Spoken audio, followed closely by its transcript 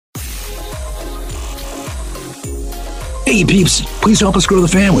Hey peeps, please help us grow the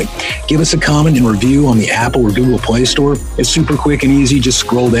family. Give us a comment and review on the Apple or Google Play Store. It's super quick and easy. Just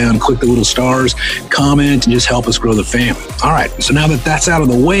scroll down, click the little stars, comment, and just help us grow the family. All right, so now that that's out of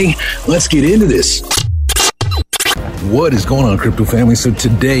the way, let's get into this. What is going on, crypto family? So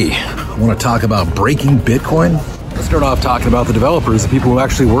today, I want to talk about breaking Bitcoin. Let's start off talking about the developers, the people who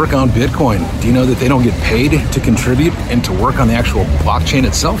actually work on Bitcoin. Do you know that they don't get paid to contribute and to work on the actual blockchain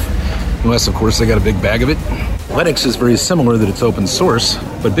itself? Unless, of course, they got a big bag of it. Linux is very similar that it's open source,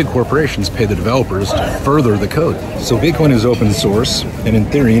 but big corporations pay the developers to further the code. So Bitcoin is open source, and in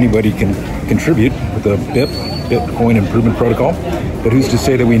theory, anybody can contribute with the Bitcoin Improvement Protocol. But who's to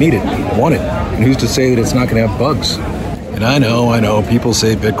say that we need it, want it? And who's to say that it's not going to have bugs? And I know, people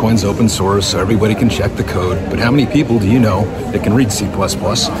say Bitcoin's open source, so everybody can check the code. But how many people do you know that can read C++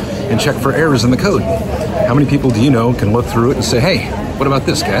 and check for errors in the code? How many people do you know can look through it and say, hey, what about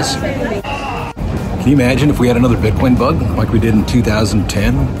this, guys? Can you imagine if we had another Bitcoin bug like we did in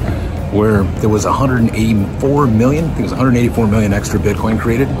 2010, where there was 184 million, I think it was 184 million extra Bitcoin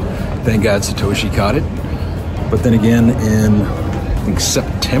created. Thank God Satoshi caught it. But then again, in I think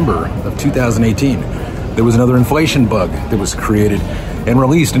September of 2018, there was another inflation bug that was created and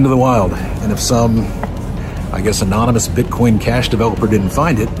released into the wild. And if some, I guess, anonymous Bitcoin Cash developer didn't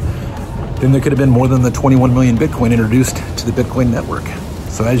find it, then there could have been more than the 21 million Bitcoin introduced to the Bitcoin network.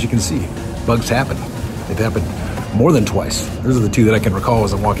 So as you can see, bugs happen. They've happened more than twice. Those are the two that I can recall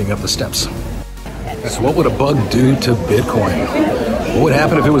as I'm walking up the steps. So what would a bug do to Bitcoin? What would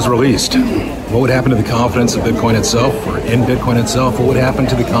happen if it was released? What would happen to the confidence of Bitcoin itself, or in Bitcoin itself? What would happen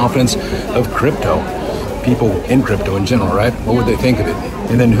to the confidence of crypto? People in crypto in general, right? What would they think of it?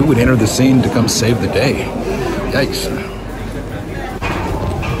 And then who would enter the scene to come save the day? Yikes.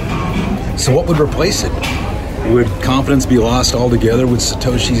 So what would replace it? Would confidence be lost altogether? Would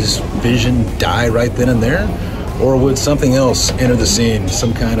Satoshi's vision die right then and there? Or would something else enter the scene?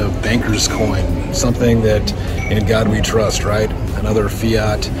 Some kind of banker's coin, something that in God we trust, right? Another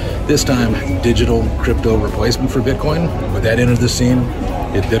fiat, this time digital crypto replacement for Bitcoin. Would that enter the scene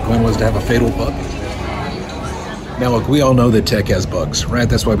if Bitcoin was to have a fatal bug? Now look, we all know that tech has bugs, right?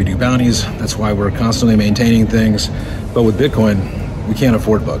 That's why we do bounties. That's why we're constantly maintaining things. But with Bitcoin, we can't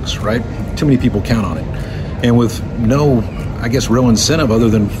afford bugs, right? Too many people count on it. And with no, I guess, real incentive other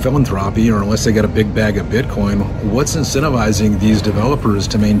than philanthropy, or unless they got a big bag of Bitcoin, what's incentivizing these developers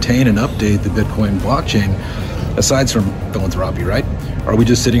to maintain and update the Bitcoin blockchain, aside from philanthropy, right? Are we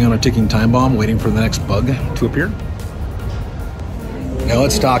just sitting on a ticking time bomb waiting for the next bug to appear? Now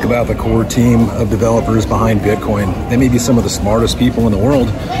let's talk about the core team of developers behind Bitcoin. They may be some of the smartest people in the world,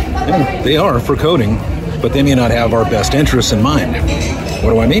 and they are for coding, but they may not have our best interests in mind.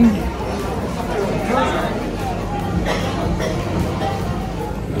 What do I mean?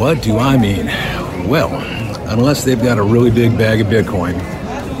 What do I mean? Well, unless they've got a really big bag of Bitcoin,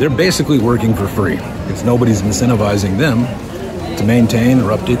 they're basically working for free, because nobody's incentivizing them to maintain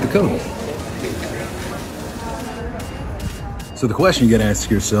or update the code. So the question you gotta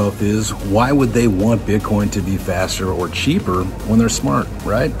ask yourself is, why would they want Bitcoin to be faster or cheaper when they're smart,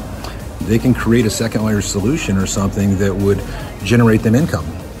 right? They can create a second layer solution or something that would generate them income,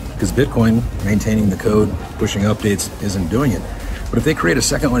 because Bitcoin, maintaining the code, pushing updates, isn't doing it. But if they create a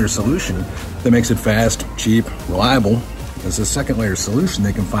second layer solution that makes it fast, cheap, reliable, as a second layer solution,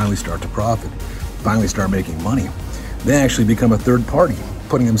 they can finally start to profit, finally start making money. They actually become a third party,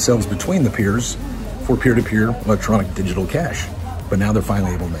 putting themselves between the peers for peer-to-peer electronic digital cash. But now they're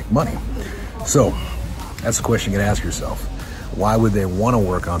finally able to make money. So that's the question you gotta ask yourself. Why would they want to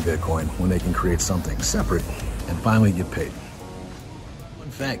work on Bitcoin when they can create something separate and finally get paid? Fun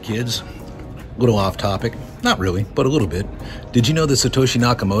fact, kids. A little off topic, not really, but a little bit. Did you know that Satoshi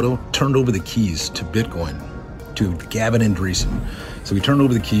Nakamoto turned over the keys to Bitcoin to Gavin Andresen? So he turned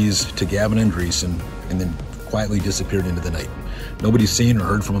over the keys to Gavin Andresen and then quietly disappeared into the night. Nobody's seen or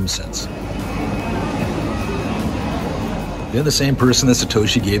heard from him since. Then the same person that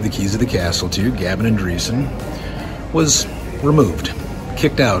Satoshi gave the keys of the castle to, Gavin Andresen, was removed,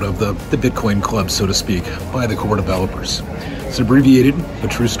 kicked out of the Bitcoin club, so to speak, by the core developers. It's an abbreviated but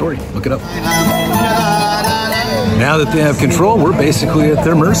true story. Look it up. Now that they have control, we're basically at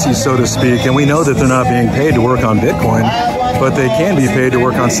their mercy, so to speak, and we know that they're not being paid to work on Bitcoin, but they can be paid to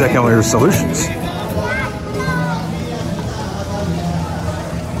work on second layer solutions.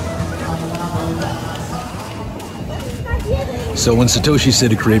 So when Satoshi said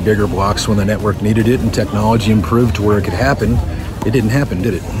to create bigger blocks when the network needed it and technology improved to where it could happen, it didn't happen,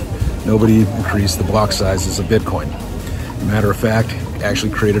 did it? Nobody increased the block sizes of Bitcoin. Matter of fact,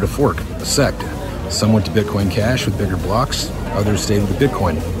 actually created a fork, a sect. Some went to Bitcoin Cash with bigger blocks, others stayed with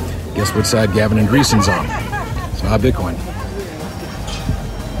Bitcoin. Guess what side Gavin Andresen's on? It's not Bitcoin.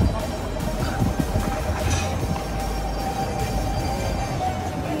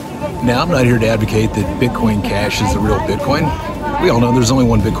 Now, I'm not here to advocate that Bitcoin Cash is the real Bitcoin. We all know there's only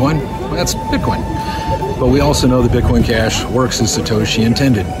one Bitcoin. That's Bitcoin. But we also know that Bitcoin Cash works as Satoshi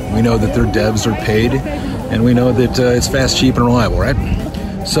intended. We know that their devs are paid, and we know that it's fast, cheap, and reliable,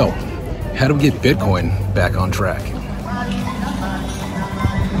 right? So, how do we get Bitcoin back on track?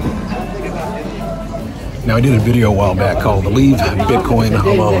 Now, I did a video a while back called Leave Bitcoin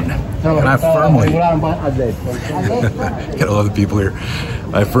Alone. And I firmly, gotta love the people here.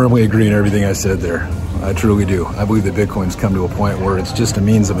 I firmly agree in everything I said there. I truly do. I believe that Bitcoin's come to a point where it's just a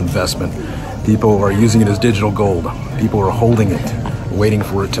means of investment. People are using it as digital gold. People are holding it, waiting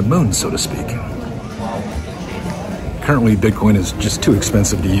for it to moon, so to speak. Currently, Bitcoin is just too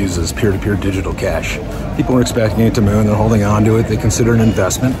expensive to use as peer-to-peer digital cash. People are expecting it to moon, they're holding on to it, they consider it an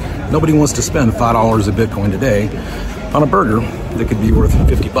investment. Nobody wants to spend $5 of Bitcoin today on a burger that could be worth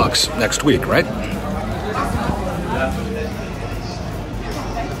 $50 next week, right?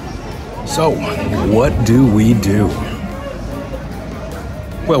 So, what do we do?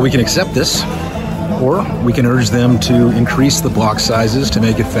 Well, we can accept this, or we can urge them to increase the block sizes to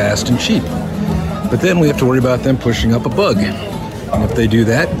make it fast and cheap. But then we have to worry about them pushing up a bug. And if they do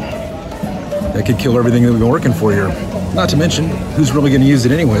that, that could kill everything that we've been working for here. Not to mention, who's really going to use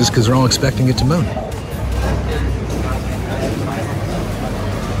it anyways, because they're all expecting it to moon.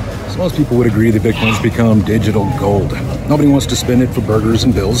 So most people would agree that Bitcoin's become digital gold. Nobody wants to spend it for burgers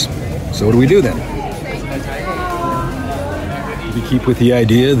and bills. So what do we do then? We keep with the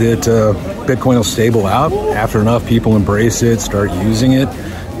idea that Bitcoin will stable out after enough people embrace it, start using it,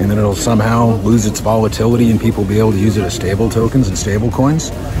 and then it'll somehow lose its volatility and people will be able to use it as stable tokens and stable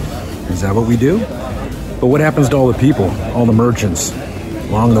coins? Is that what we do? But what happens to all the people, all the merchants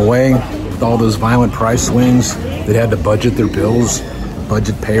along the way with all those violent price swings that had to budget their bills,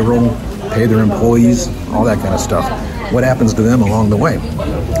 budget payroll, pay their employees, all that kind of stuff? What happens to them along the way?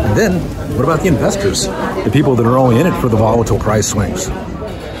 And then, what about the investors? The people that are only in it for the volatile price swings?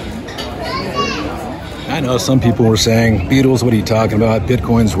 I know some people were saying, Beatles, what are you talking about?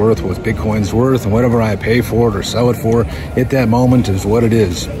 Bitcoin's worth what Bitcoin's worth, and whatever I pay for it or sell it for at that moment is what it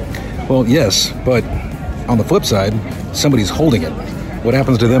is. Well, yes, but on the flip side, somebody's holding it. What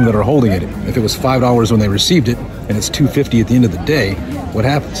happens to them that are holding it? If it was $5 when they received it, and it's $2.50 at the end of the day, what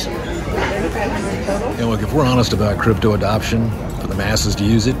happens? And look, if we're honest about crypto adoption for the masses to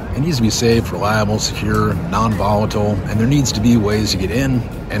use it, it needs to be safe, reliable, secure, non-volatile, and there needs to be ways to get in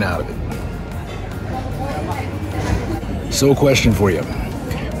and out of it. So, a question for you.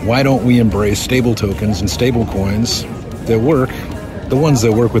 Why don't we embrace stable tokens and stable coins that work, the ones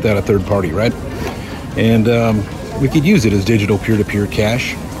that work without a third party, right? And we could use it as digital peer-to-peer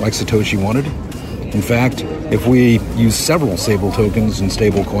cash, like Satoshi wanted. In fact, if we use several stable tokens and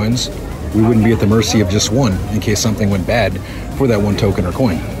stable coins, we wouldn't be at the mercy of just one in case something went bad for that one token or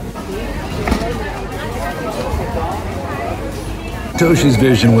coin. Satoshi's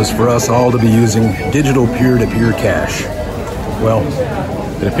vision was for us all to be using digital peer-to-peer cash. Well,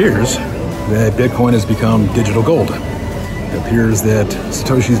 it appears that Bitcoin has become digital gold. It appears that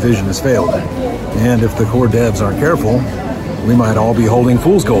Satoshi's vision has failed. And if the core devs aren't careful, we might all be holding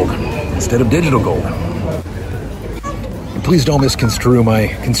fool's gold instead of digital gold. And please don't misconstrue my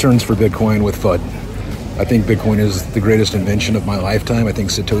concerns for Bitcoin with FUD. I think Bitcoin is the greatest invention of my lifetime. I think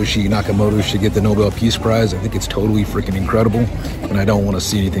Satoshi Nakamoto should get the Nobel Peace Prize. I think it's totally freaking incredible, and I don't want to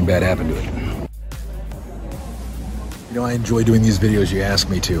see anything bad happen to it. You know, I enjoy doing these videos you ask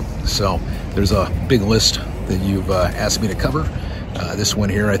me to. So there's a big list that you've asked me to cover. This one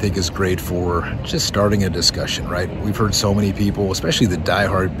here I think is great for just starting a discussion, right? We've heard so many people, especially the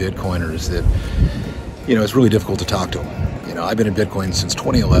diehard Bitcoiners, that, you know, it's really difficult to talk to them. You know, I've been in Bitcoin since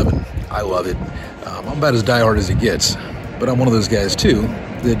 2011. I love it. I'm about as diehard as it gets, but I'm one of those guys too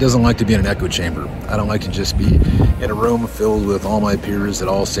that doesn't like to be in an echo chamber. I don't like to just be in a room filled with all my peers that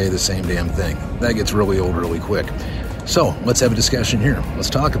all say the same damn thing. That gets really old really quick. So let's have a discussion here. Let's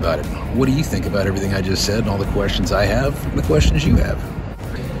talk about it. What do you think about everything I just said and all the questions I have and the questions you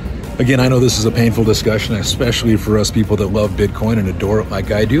have? Again, I know this is a painful discussion, especially for us people that love Bitcoin and adore it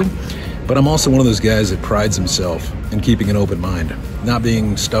like I do. But I'm also one of those guys that prides himself in keeping an open mind, not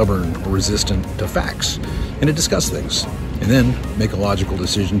being stubborn or resistant to facts, and to discuss things, and then make a logical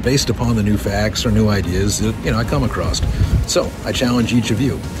decision based upon the new facts or new ideas that, you know, I come across. So I challenge each of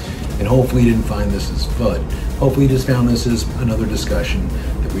you, and hopefully you didn't find this as FUD. Hopefully you just found this as another discussion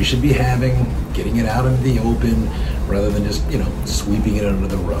that we should be having, getting it out into the open, rather than just, you know, sweeping it under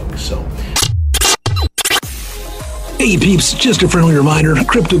the rug. So Hey peeps, just a friendly reminder,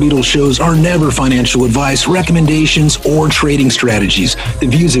 Crypto Beatles shows are never financial advice, recommendations, or trading strategies. The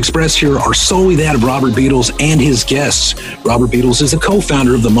views expressed here are solely that of Robert Beatles and his guests. Robert Beatles is the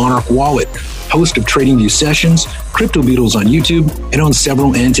co-founder of the Monarch Wallet, host of TradingView Sessions, Crypto Beatles on YouTube, and on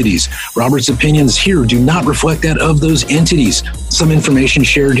several entities. Robert's opinions here do not reflect that of those entities. Some information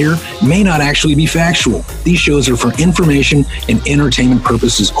shared here may not actually be factual. These shows are for information and entertainment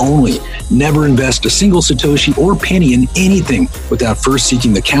purposes only. Never invest a single Satoshi or penny in anything without first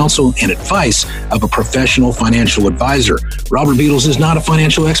seeking the counsel and advice of a professional financial advisor. Robert Beatles is not a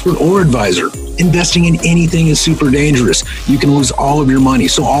financial expert or advisor. Investing in anything is super dangerous. You can lose all of your money,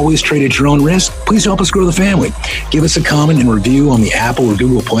 so always trade at your own risk. Please help us grow the family. Give us a comment and review on the Apple or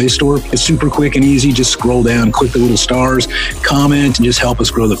Google Play Store. It's super quick and easy. Just scroll down, click the little stars, comment, and just help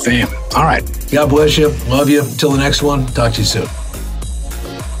us grow the family. All right. God bless you. Love you. Until the next one. Talk to you soon.